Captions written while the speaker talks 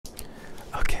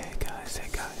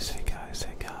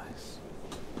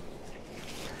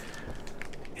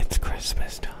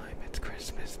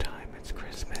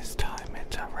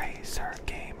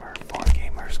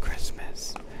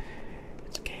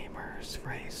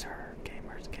Razer.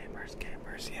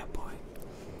 Gamers, yeah boy.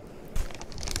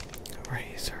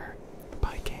 Razer.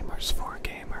 By gamers, for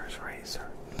gamers, Razer.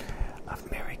 Of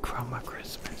Merry Chroma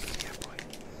Christmas, yeah boy.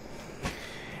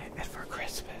 And for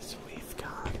Christmas, we've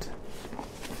got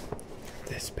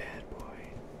this bad boy.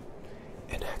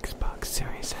 An Xbox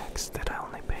Series X that I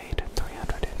only paid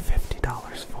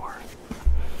 $350 for.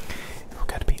 We're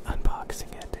gonna be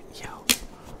unboxing it. Yo.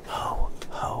 Ho,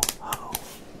 ho, ho.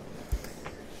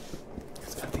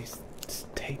 It's got these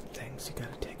tape things you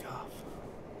gotta take off.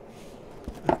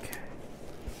 Okay.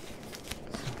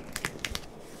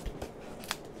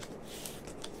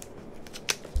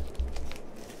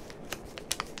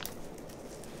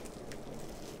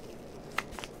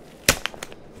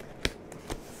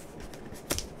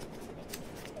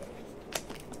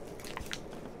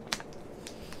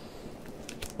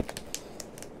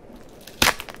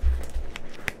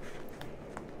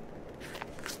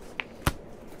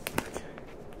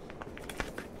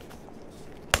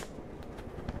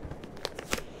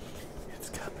 It's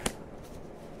coming.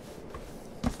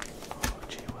 Oh,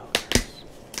 gee willikers.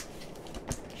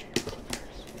 Gee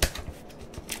willikers.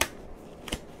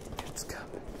 It's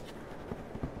coming.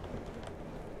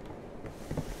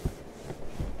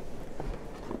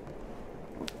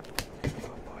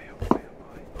 Oh boy, oh boy, oh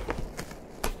boy.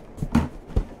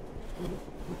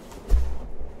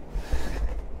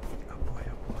 Oh boy,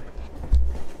 oh boy.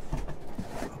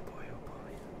 Oh boy, oh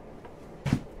boy.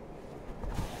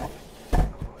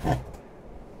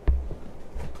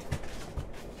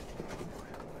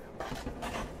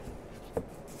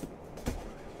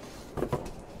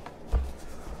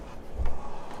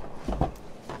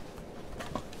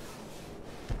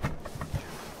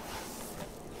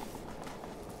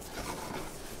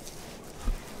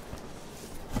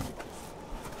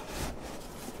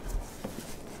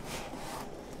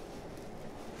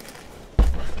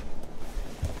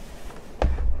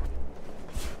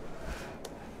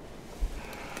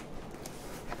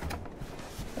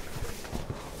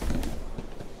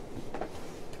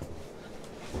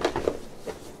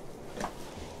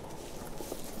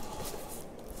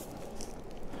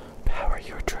 Power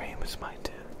your dreams, my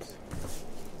dudes.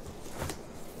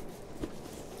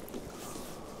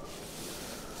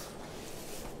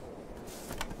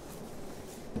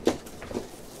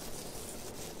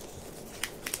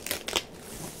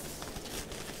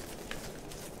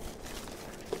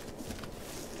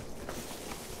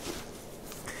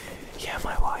 Yeah,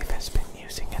 my wife has been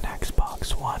using an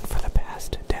Xbox One for the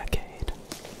past decade.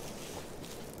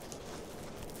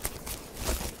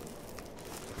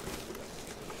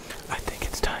 I think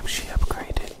it's time she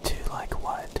upgraded to, like,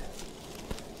 what?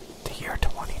 The year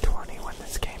 2020 when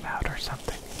this came out or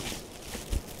something.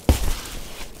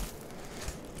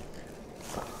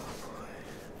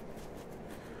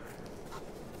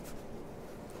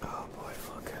 Oh boy,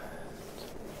 look at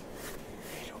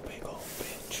it. You big old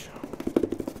bitch.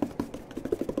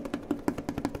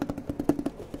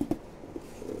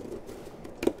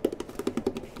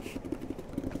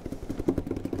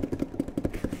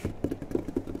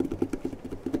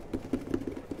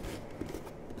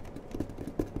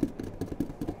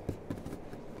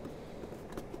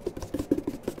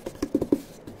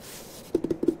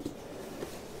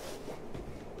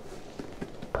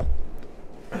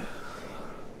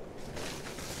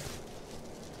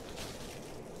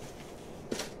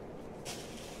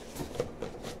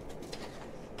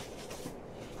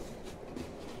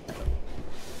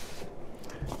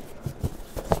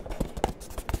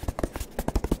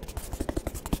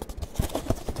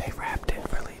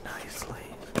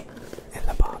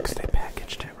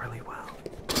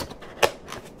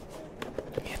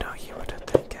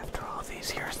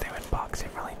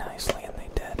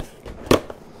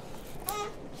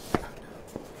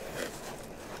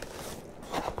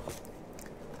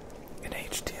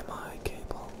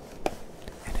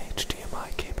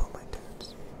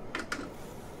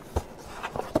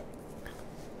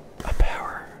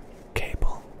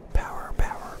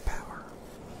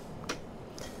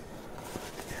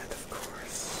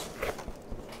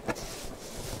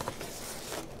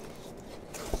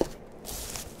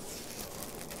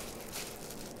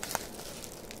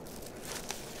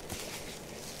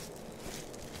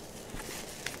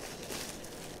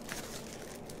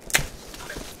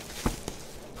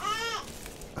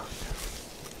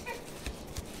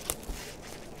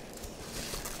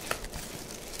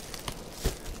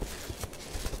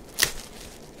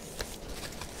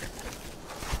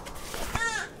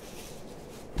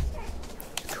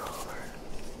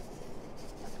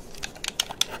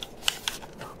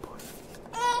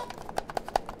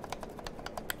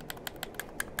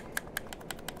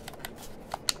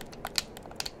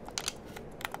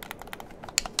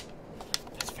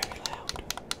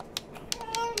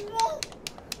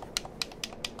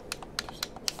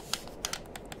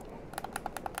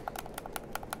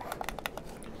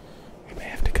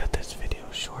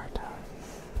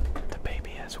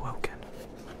 has woken.